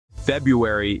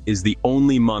February is the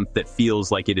only month that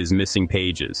feels like it is missing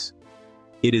pages.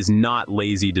 It is not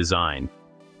lazy design.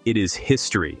 It is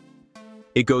history.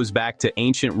 It goes back to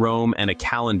ancient Rome and a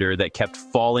calendar that kept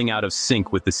falling out of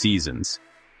sync with the seasons.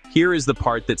 Here is the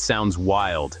part that sounds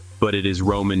wild, but it is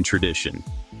Roman tradition.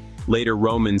 Later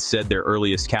Romans said their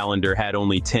earliest calendar had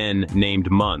only 10 named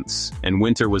months, and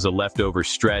winter was a leftover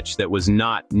stretch that was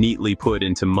not neatly put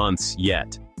into months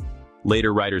yet.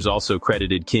 Later writers also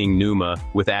credited King Numa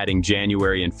with adding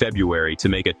January and February to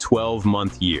make a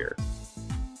 12-month year.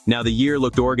 Now the year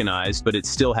looked organized, but it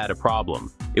still had a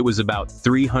problem. It was about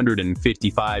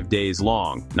 355 days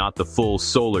long, not the full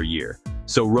solar year.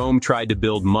 So Rome tried to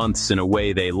build months in a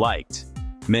way they liked.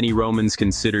 Many Romans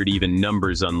considered even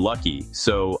numbers unlucky,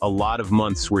 so a lot of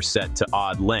months were set to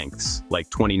odd lengths, like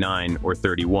 29 or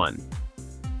 31.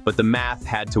 But the math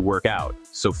had to work out,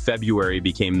 so February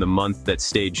became the month that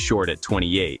stayed short at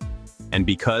 28. And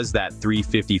because that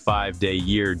 355-day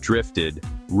year drifted,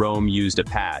 Rome used a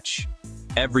patch.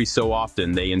 Every so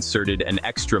often they inserted an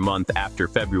extra month after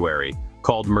February,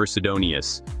 called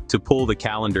Mercedonius, to pull the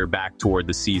calendar back toward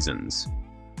the seasons.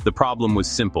 The problem was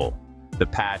simple. The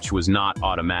patch was not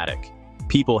automatic.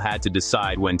 People had to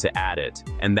decide when to add it,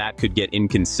 and that could get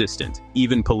inconsistent,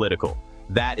 even political.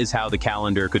 That is how the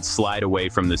calendar could slide away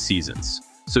from the seasons.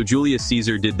 So Julius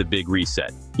Caesar did the big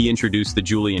reset. He introduced the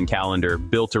Julian calendar,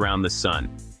 built around the sun.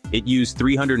 It used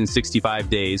 365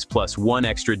 days plus one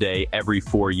extra day every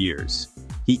 4 years.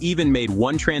 He even made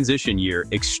one transition year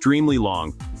extremely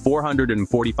long,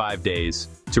 445 days,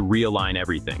 to realign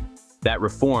everything. That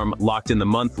reform locked in the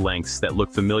month lengths that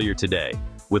look familiar today,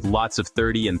 with lots of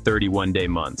 30 and 31-day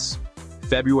months.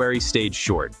 February stayed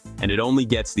short, and it only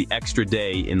gets the extra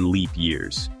day in leap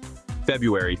years.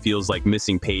 February feels like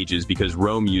missing pages because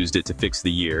Rome used it to fix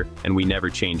the year, and we never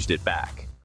changed it back.